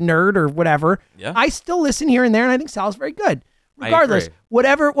nut or nerd or whatever. Yeah. I still listen here and there, and I think Sal's very good. I Regardless, agree.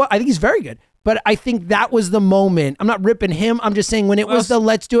 whatever. Well, I think he's very good. But I think that was the moment. I'm not ripping him. I'm just saying when it was the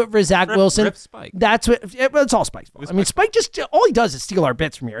let's do it for Zach Wilson. Rip Spike. That's what. It's all Spike's fault. I mean, Spike just all he does is steal our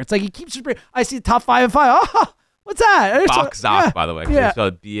bits from here. It's like he keeps. I see the top 5 and 5. Oh, what's that? Bach, by the way. Yeah.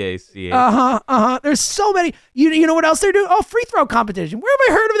 Spelled B-A-C-H. There's so many. You know what else they're doing? Oh, free throw competition. Where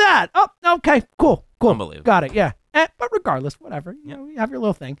have I heard of that? Oh, okay, cool. Unbelievable. Got it. Yeah. But regardless, whatever. You know, you have your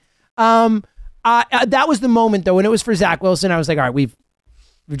little thing. That was the moment though, when it was for Zach Wilson. I was like, all right, we've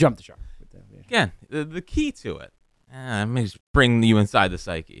jumped the shark. Again, the key to it. Let me just bring you inside the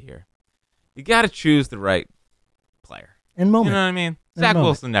psyche here. You got to choose the right player. And moment. You know what I mean? Zach moment.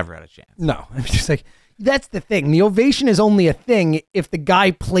 Wilson never had a chance. No, I'm just like, that's the thing. The ovation is only a thing if the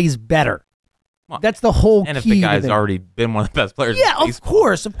guy plays better. Well, That's the whole and if key. the to guy's thing. already been one of the best players Yeah, in of baseball.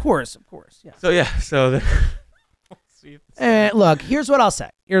 course. Yeah. So we'll see if Look, here's what I'll say.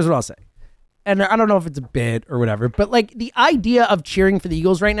 And I don't know if it's a bit or whatever, but like the idea of cheering for the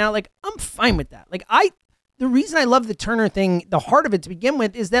Eagles right now, like I'm fine with that. Like the reason I love the Turner thing, the heart of it to begin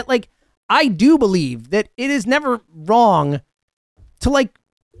with, is that like I do believe that it is never wrong to like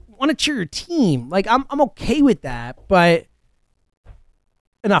want to cheer your team. Like I'm okay with that, but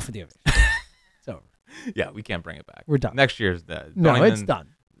enough of the ovation. It's over. Yeah, we can't bring it back. We're done. Next year's dead. No, it's done.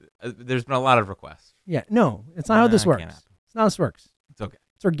 There's been a lot of requests. Yeah, no, it's not how this Nah, works. can't happen. It's not how this works. It's okay.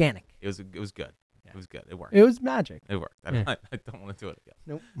 It's organic. It was good. It was good. It worked. It was magic. It worked. I don't want to do it again.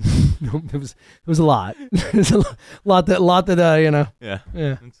 Nope. Nope. It was a lot. It was a lot that Yeah.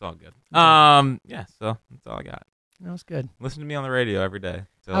 Yeah. It's all good. Yeah, so that's all I got. That was good. Listen to me on the radio every day.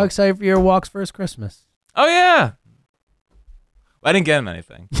 So. How excited for your walks first Christmas? Oh yeah. I didn't get him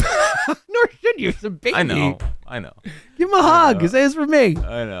anything. Nor should you. It's a baby. I know. Give him a hug. Say it's for me.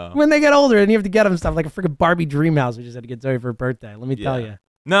 I know. When they get older, and you have to get them stuff like a freaking Barbie dream house. We just had to get Zoe for her birthday. Let me tell you.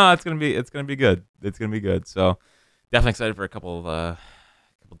 No, it's gonna be good. It's gonna be good. So definitely excited for a couple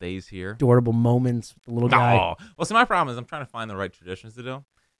days here. Adorable moments with the little guy. Oh, well, so my problem is I'm trying to find the right traditions to do.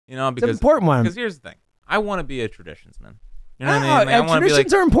 You know, It's an because important one. Because here's the thing, I want to be a traditionsman. You know what I mean? Like, I wanna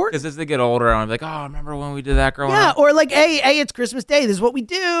traditions be like, are important. Because as they get older, I want to be like, oh, remember when we did that growing Yeah, up? or like, hey, it's Christmas Day. This is what we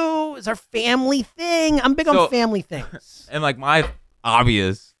do. It's our family thing. I'm big on family things. And like my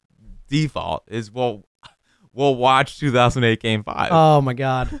obvious default is we'll watch 2008 Game 5. Oh my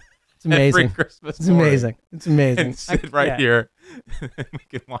God, it's amazing. Every Christmas It's morning. amazing. It's amazing. And sit right here, and we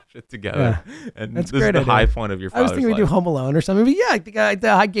can watch it together. And That's this is great the idea. high point of your I was father's thinking we do life. Home Alone or something, but yeah, I think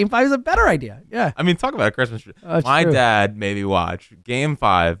the Game 5 is a better idea. Yeah. I mean, talk about a Christmas tree. Oh, it's My true. dad made me watch Game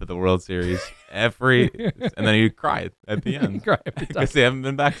 5 of the World Series and then he cried at the end Cry every time. because they haven't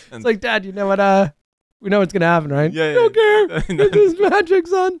been back since. It's like, Dad, you know what? We know what's gonna happen, right? Yeah, I don't yeah. care. This is magic,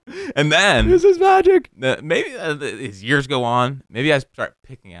 son. And then This is magic. maybe as years go on, maybe I start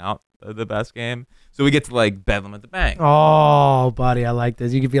picking out the best game. So we get to like Bedlam at the Bank. Oh, buddy, I like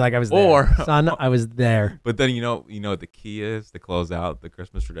this. You could be like, I was there. Or- Son, I was there. But then you know what the key is to close out the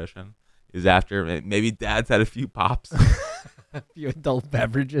Christmas tradition is after maybe Dad's had a few pops. A few adult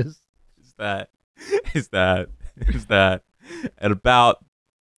beverages. is that at about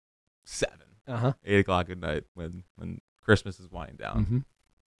 7, 8 o'clock at night when Christmas is winding down, Mm-hmm.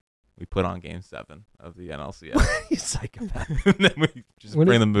 we put on Game 7 of the NLCS. You psychopath. And then we just What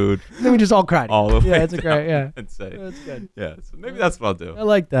bring is- the mood Then we just all cried. all the way Yeah, it's a great. Yeah, and say, that's good. yeah. So maybe that's what I'll do. I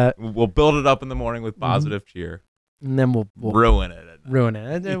like that. We'll build it up in the morning Mm-hmm. with positive cheer, And then we'll ruin it at night. ruin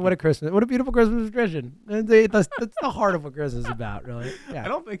it. What a Christmas! What a beautiful Christmas tradition. That's the heart of what Christmas is about, really. Yeah. I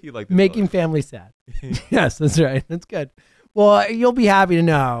don't think you like this Making book. family sad. Yes, that's right. That's good. Well, you'll be happy to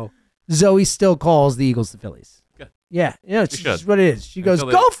know Zoe still calls the Eagles the Phillies. Good. Yeah, it's She just should. what it is. She goes,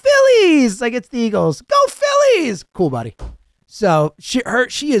 Until "Go Phillies!" Like it's the Eagles. Go Phillies! Cool, buddy. So she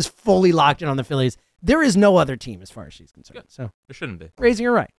is fully locked in on the Phillies. There is no other team as far as she's concerned. Good. So There shouldn't be. raising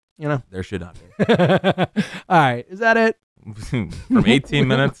her right, you know. There should not be. All right, is that it? From 18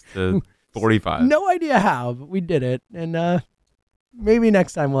 minutes to 45. No idea how, but we did it. And maybe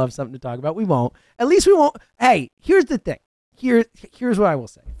next time we'll have something to talk about. We won't. At least we won't. Hey, here's the thing. Here's what I will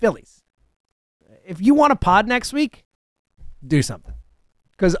say. Phillies, if you want a pod next week, do something.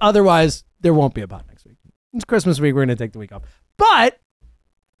 Because otherwise, there won't be a pod next week. It's Christmas week. We're going to take the week off. But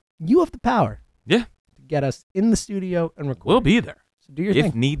you have the power Yeah. to get us in the studio and record. We'll be there So do your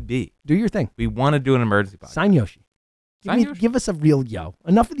if thing. need be. Do your thing. We want to do an emergency podcast. Sign Yoshi. Sign Yoshi. Give us a real yo.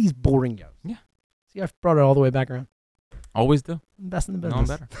 Enough of these boring yos. Yeah. See, I've brought it all the way back around. Always do. I'm best in the No, I'm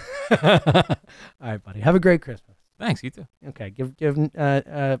business. better. All right, buddy. Have a great Christmas. Thanks. You too. Okay, give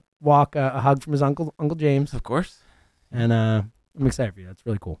Walk a hug from his Uncle James, Of course. and I'm excited for you. That's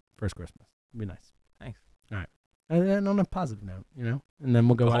really cool. First Christmas. It'll be nice. Thanks. All right. And on a positive note, and then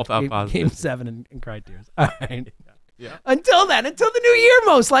we'll go All watch about game positive. 7 and cry tears. All right. Yeah. Until then, until the new year,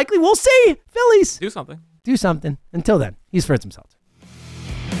 most likely, we'll see. Phillies, Do something. do something. Until then, he's Fritz himself.